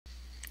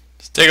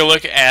Let's take a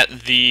look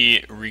at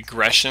the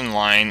regression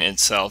line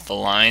itself, the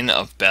line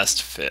of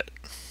best fit.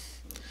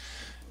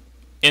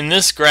 In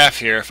this graph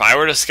here, if I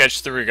were to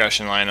sketch the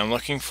regression line, I'm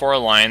looking for a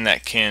line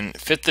that can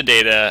fit the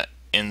data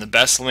in the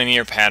best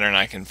linear pattern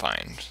I can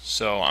find.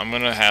 So I'm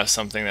going to have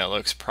something that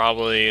looks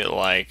probably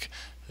like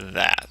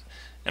that.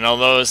 And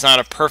although it's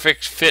not a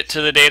perfect fit to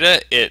the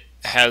data, it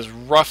has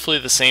roughly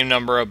the same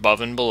number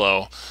above and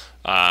below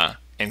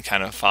and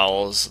kind of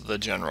follows the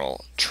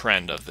general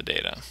trend of the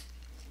data.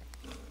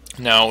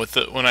 Now,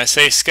 when I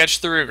say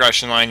sketch the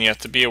regression line, you have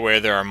to be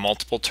aware there are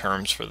multiple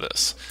terms for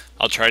this.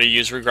 I'll try to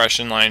use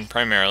regression line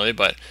primarily,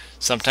 but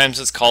sometimes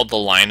it's called the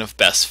line of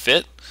best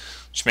fit,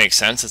 which makes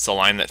sense. It's a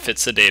line that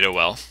fits the data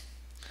well.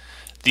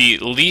 The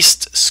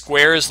least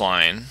squares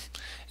line,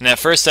 and at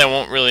first that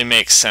won't really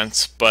make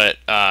sense, but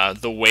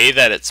the way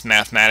that it's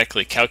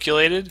mathematically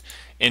calculated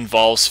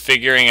involves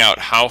figuring out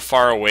how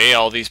far away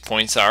all these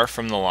points are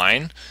from the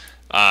line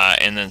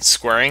and then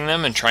squaring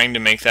them and trying to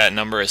make that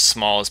number as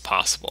small as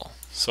possible.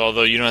 So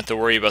although you don't have to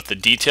worry about the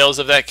details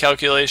of that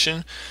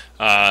calculation,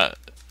 the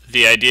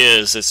idea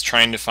is it's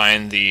trying to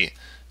find the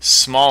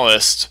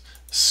smallest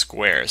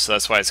squares. So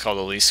that's why it's called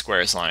the least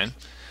squares line.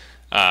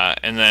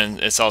 And then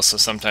it's also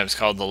sometimes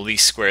called the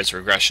least squares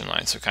regression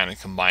line, so kind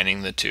of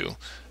combining the two.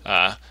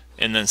 And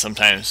then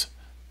sometimes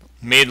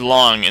made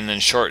long and then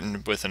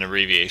shortened with an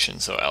abbreviation,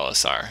 so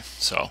LSR.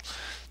 So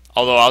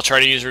although I'll try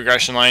to use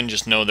regression line,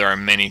 just know there are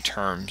many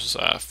terms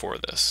for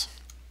this.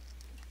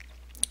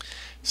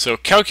 So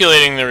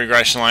calculating the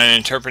regression line and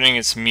interpreting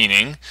its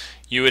meaning,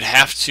 you would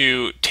have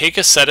to take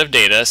a set of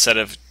data, a set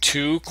of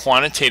two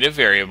quantitative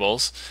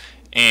variables,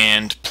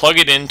 and plug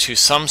it into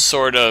some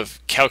sort of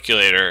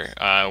calculator,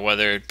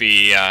 whether it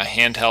be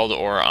handheld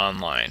or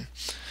online.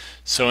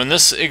 So in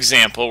this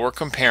example, we're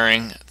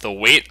comparing the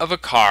weight of a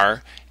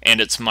car and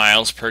its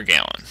miles per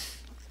gallon.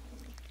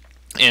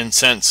 And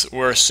since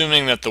we're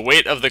assuming that the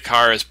weight of the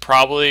car is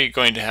probably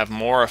going to have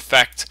more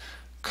effect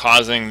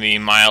causing the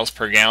miles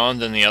per gallon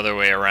than the other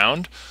way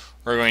around,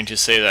 we're going to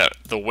say that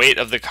the weight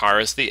of the car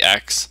is the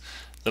X,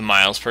 the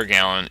miles per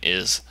gallon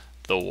is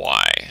the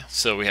Y.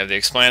 So we have the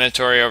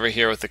explanatory over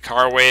here with the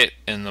car weight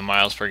and the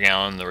miles per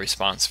gallon, the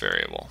response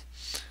variable.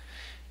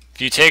 If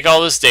you take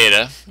all this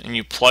data and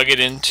you plug it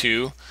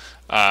into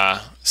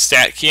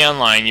StatKey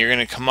Online, you're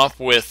going to come up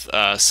with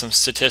some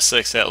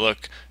statistics that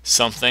look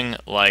something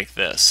like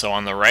this. So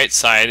on the right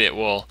side, it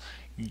will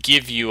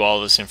give you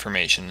all this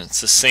information.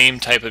 It's the same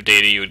type of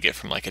data you would get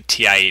from like a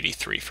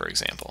TI-83, for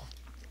example.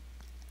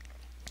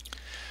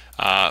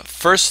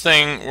 First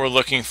thing we're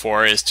looking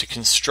for is to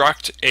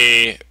construct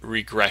a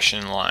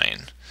regression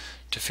line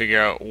to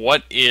figure out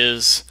what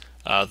is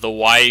the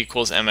y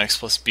equals mx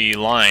plus b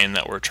line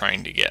that we're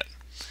trying to get.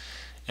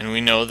 And we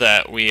know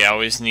that we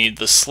always need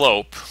the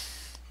slope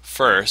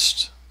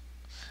first,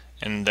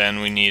 and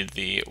then we need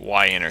the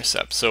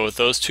y-intercept. So with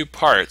those two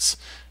parts,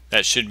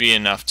 that should be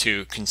enough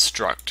to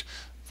construct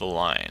the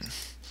line.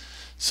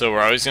 So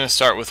we're always going to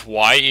start with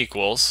y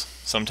equals.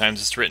 Sometimes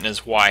it's written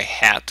as y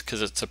hat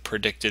because it's a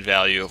predicted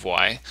value of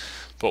y.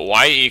 But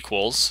y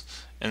equals,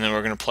 and then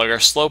we're going to plug our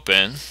slope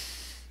in,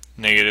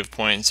 negative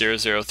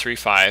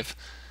 0.0035,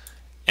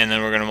 and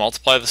then we're going to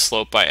multiply the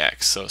slope by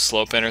x. So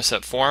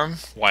slope-intercept form,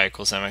 y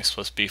equals mx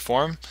plus b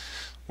form,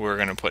 we're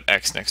going to put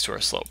x next to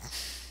our slope.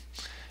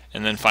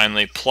 And then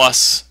finally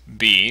plus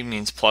b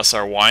means plus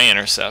our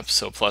y-intercept,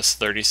 so plus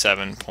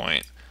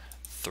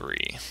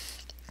 37.3.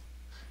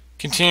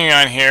 Continuing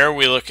on here,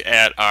 we look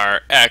at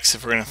our x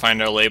if we're going to find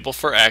our label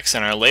for x,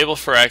 and our label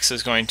for x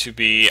is going to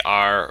be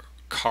our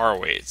car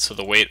weight, so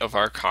the weight of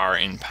our car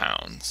in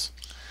pounds.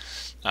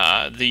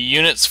 The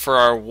units for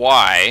our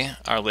y,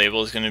 our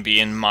label is going to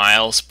be in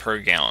miles per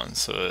gallon,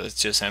 so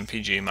it's just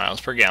mpg, miles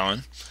per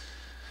gallon.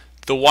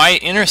 The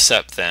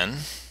y-intercept then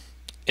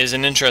is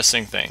an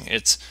interesting thing.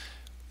 It's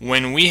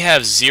when we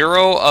have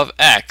 0 of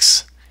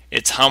x,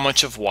 it's how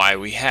much of y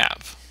we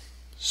have.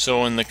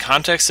 So in the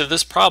context of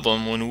this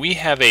problem, when we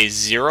have a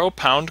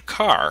 0-pound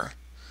car,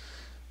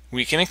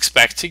 we can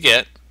expect to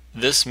get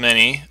this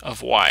many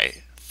of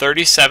y,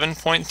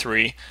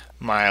 37.3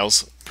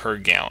 miles per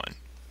gallon.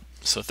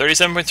 So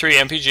 37.3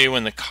 mpg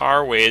when the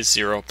car weighs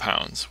 0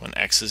 pounds, when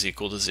x is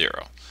equal to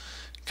 0.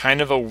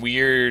 Kind of a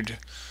weird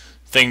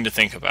thing to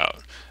think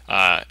about.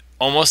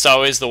 Almost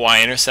always the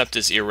y-intercept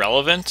is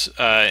irrelevant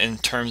in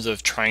terms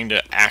of trying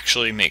to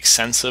actually make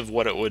sense of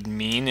what it would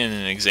mean in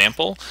an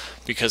example,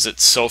 because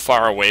it's so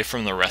far away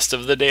from the rest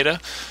of the data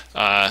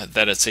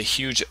that it's a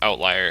huge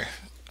outlier.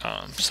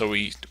 So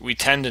we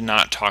tend to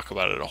not talk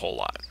about it a whole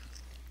lot.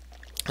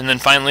 And then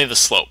finally the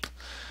slope.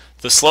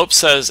 The slope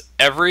says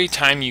every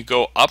time you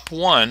go up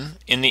 1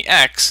 in the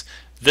x,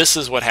 this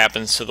is what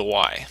happens to the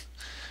y.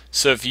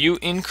 So if you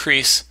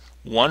increase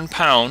 1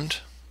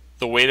 pound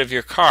the weight of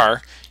your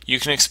car, you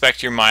can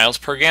expect your miles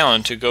per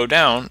gallon to go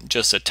down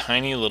just a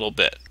tiny little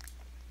bit.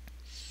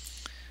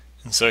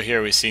 And so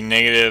here we see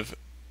negative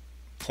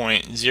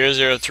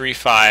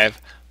 0.0035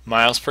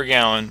 miles per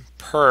gallon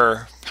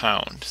per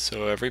pound.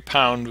 So every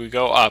pound we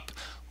go up,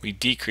 we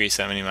decrease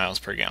that many miles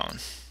per gallon.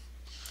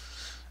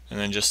 And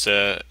then just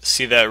to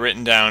see that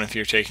written down if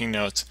you're taking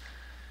notes,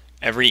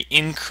 every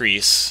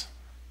increase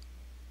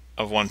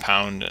of 1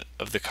 pound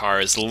of the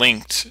car is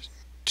linked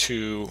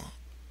to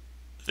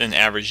an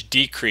average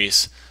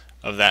decrease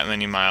of that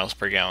many miles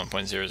per gallon,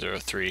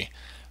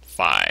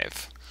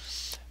 0.0035.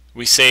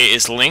 We say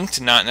is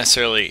linked, not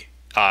necessarily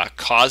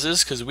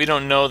causes, because we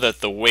don't know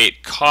that the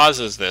weight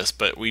causes this,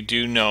 but we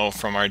do know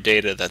from our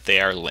data that they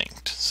are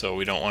linked, so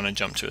we don't want to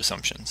jump to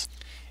assumptions.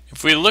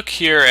 If we look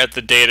here at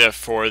the data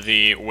for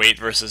the weight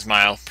versus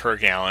mile per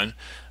gallon,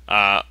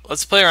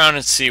 let's play around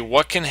and see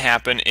what can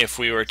happen if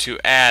we were to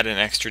add an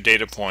extra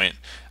data point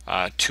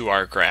to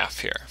our graph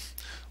here.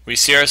 We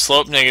see our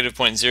slope negative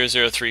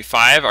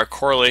 0.0035. Our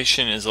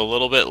correlation is a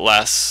little bit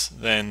less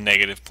than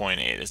negative 0.8.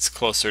 It's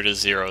closer to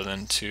 0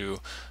 than to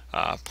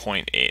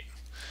 0.8.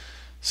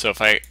 So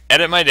if I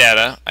edit my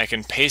data, I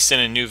can paste in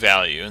a new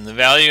value, and the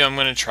value I'm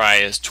going to try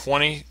is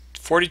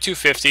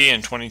 4250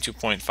 and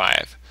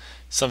 22.5,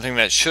 something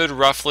that should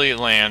roughly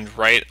land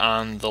right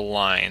on the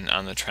line,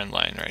 on the trend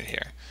line right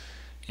here.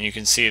 And you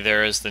can see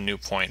there is the new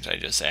point I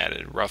just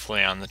added,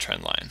 roughly on the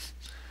trend line.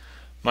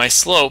 My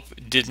slope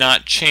did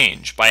not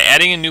change. By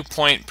adding a new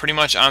point pretty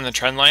much on the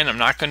trend line, I'm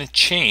not going to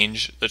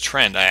change the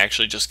trend. I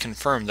actually just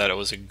confirmed that it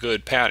was a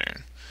good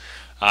pattern.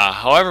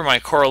 However, my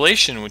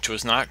correlation, which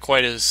was not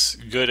quite as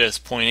good as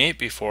 0.8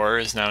 before,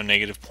 is now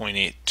negative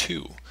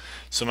 0.82.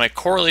 So my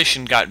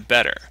correlation got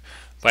better.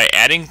 By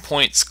adding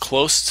points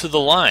close to the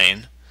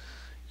line,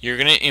 you're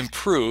going to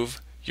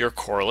improve your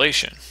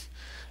correlation.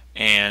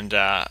 And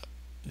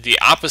the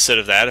opposite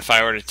of that, if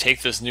I were to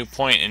take this new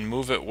point and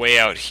move it way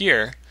out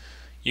here,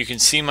 you can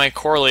see my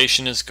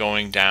correlation is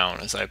going down.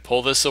 As I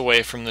pull this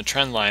away from the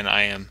trend line,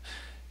 I am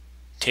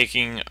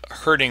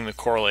hurting the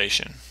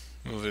correlation.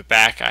 Move it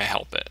back, I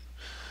help it.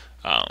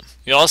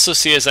 You'll also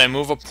see as I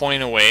move a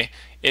point away,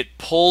 it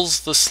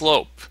pulls the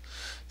slope.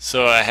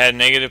 So I had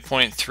negative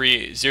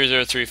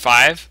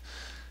 0.0035,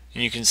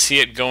 and you can see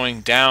it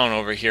going down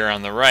over here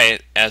on the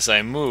right as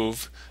I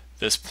move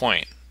this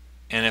point.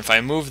 And if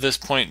I move this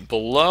point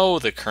below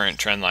the current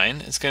trend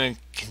line, it's going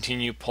to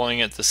continue pulling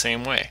it the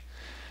same way.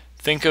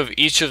 Think of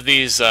each of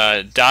these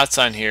dots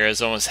on here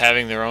as almost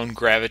having their own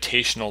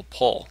gravitational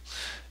pull.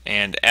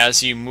 And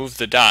as you move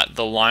the dot,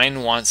 the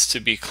line wants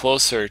to be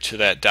closer to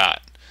that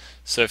dot.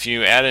 So if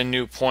you add a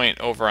new point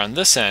over on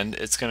this end,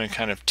 it's going to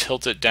kind of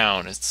tilt it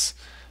down. It's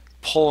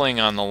pulling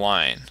on the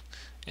line.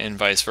 And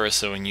vice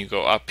versa, when you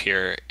go up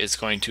here, it's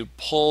going to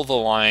pull the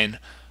line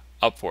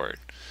upward.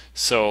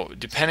 So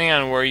depending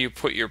on where you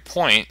put your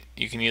point,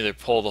 you can either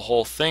pull the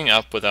whole thing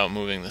up without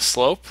moving the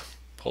slope,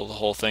 pull the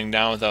whole thing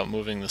down without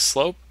moving the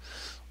slope,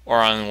 or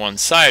on one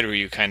side where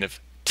you kind of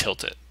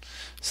tilt it.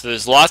 So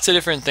there's lots of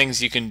different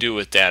things you can do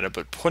with data,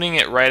 but putting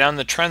it right on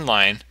the trend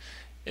line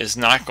is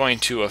not going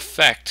to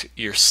affect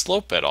your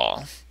slope at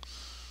all,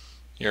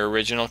 your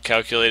original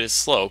calculated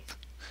slope.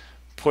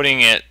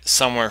 Putting it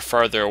somewhere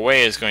farther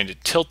away is going to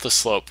tilt the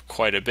slope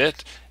quite a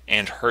bit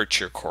and hurt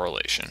your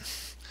correlation.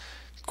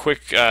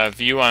 Quick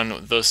view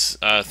on those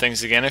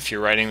things again if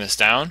you're writing this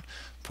down.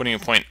 Putting a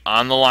point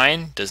on the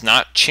line does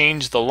not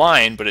change the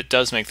line, but it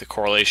does make the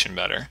correlation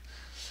better.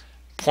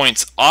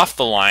 Points off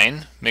the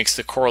line makes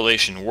the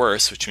correlation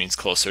worse, which means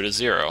closer to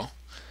 0.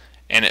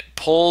 And it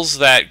pulls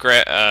that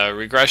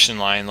regression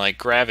line like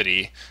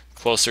gravity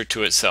closer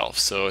to itself.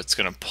 So it's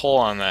going to pull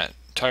on that,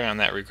 tug on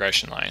that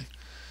regression line.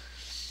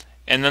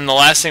 And then the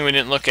last thing we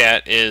didn't look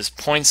at is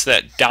points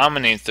that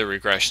dominate the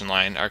regression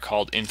line are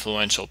called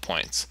influential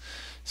points.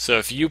 So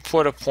if you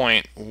put a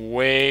point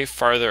way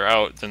farther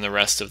out than the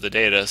rest of the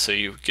data, so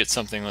you get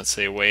something, let's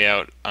say, way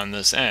out on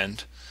this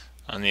end,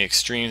 on the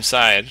extreme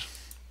side,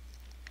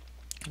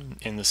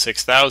 in the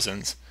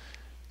 6,000s,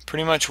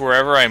 pretty much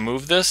wherever I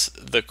move this,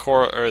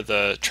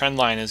 the trend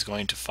line is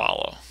going to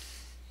follow.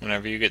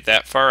 Whenever you get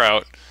that far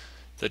out,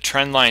 the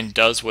trend line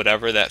does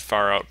whatever that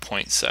far out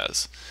point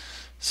says.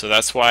 So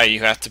that's why you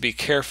have to be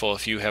careful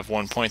if you have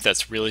one point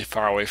that's really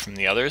far away from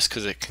the others,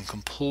 because it can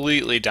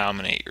completely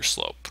dominate your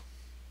slope.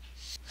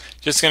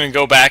 Just going to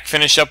go back,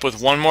 finish up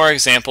with one more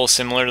example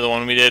similar to the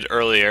one we did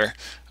earlier,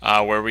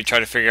 where we try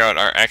to figure out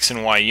our x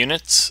and y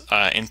units,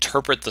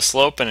 interpret the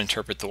slope, and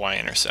interpret the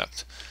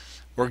y-intercept.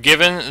 We're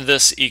given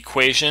this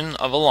equation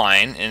of a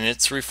line, and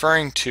it's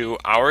referring to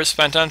hours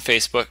spent on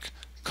Facebook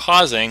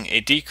causing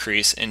a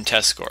decrease in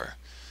test score.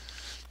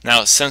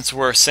 Now, since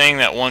we're saying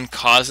that one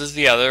causes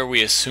the other,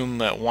 we assume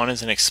that one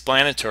is an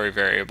explanatory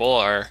variable.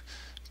 Our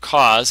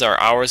cause, our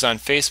hours on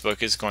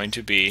Facebook, is going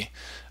to be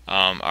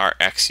our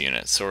x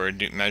units. So we're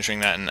measuring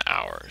that in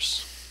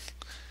hours.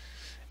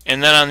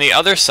 And then on the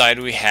other side,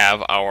 we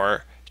have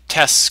our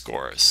test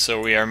scores.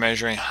 So we are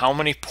measuring how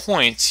many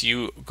points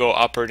you go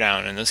up or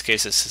down. In this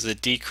case, this is the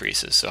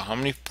decreases. So how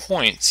many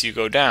points you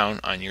go down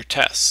on your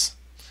tests.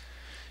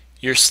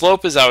 Your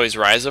slope is always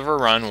rise over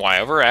run, y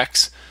over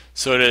x.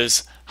 So it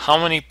is how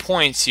many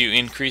points you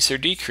increase or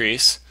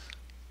decrease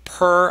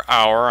per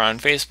hour on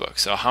Facebook.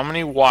 So how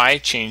many y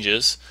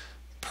changes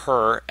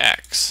per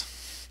x.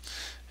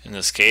 In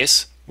this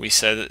case, we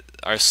said that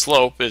our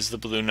slope is the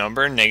blue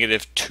number,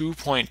 negative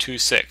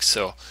 2.26.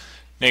 So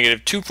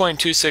negative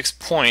 2.26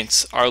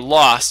 points are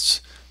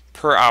lost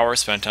per hour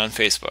spent on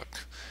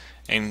Facebook.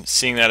 and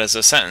seeing that as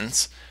a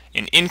sentence,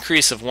 an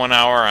increase of 1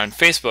 hour on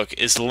Facebook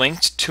is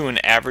linked to an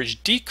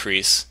average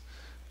decrease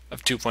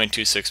of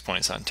 2.26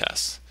 points on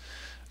tests.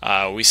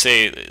 We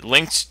say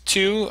linked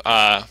to,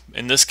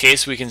 in this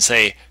case we can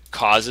say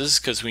causes,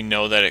 because we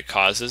know that it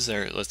causes.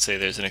 Let's say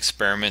there's an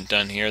experiment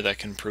done here that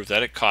can prove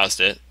that it caused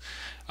it.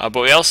 But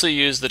we also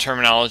use the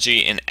terminology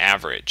in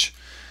average.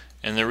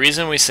 And the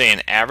reason we say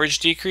an average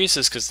decrease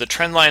is because the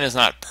trend line is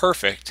not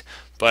perfect,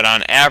 but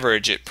on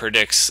average it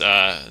predicts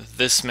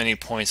this many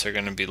points are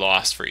going to be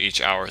lost for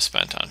each hour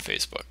spent on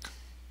Facebook.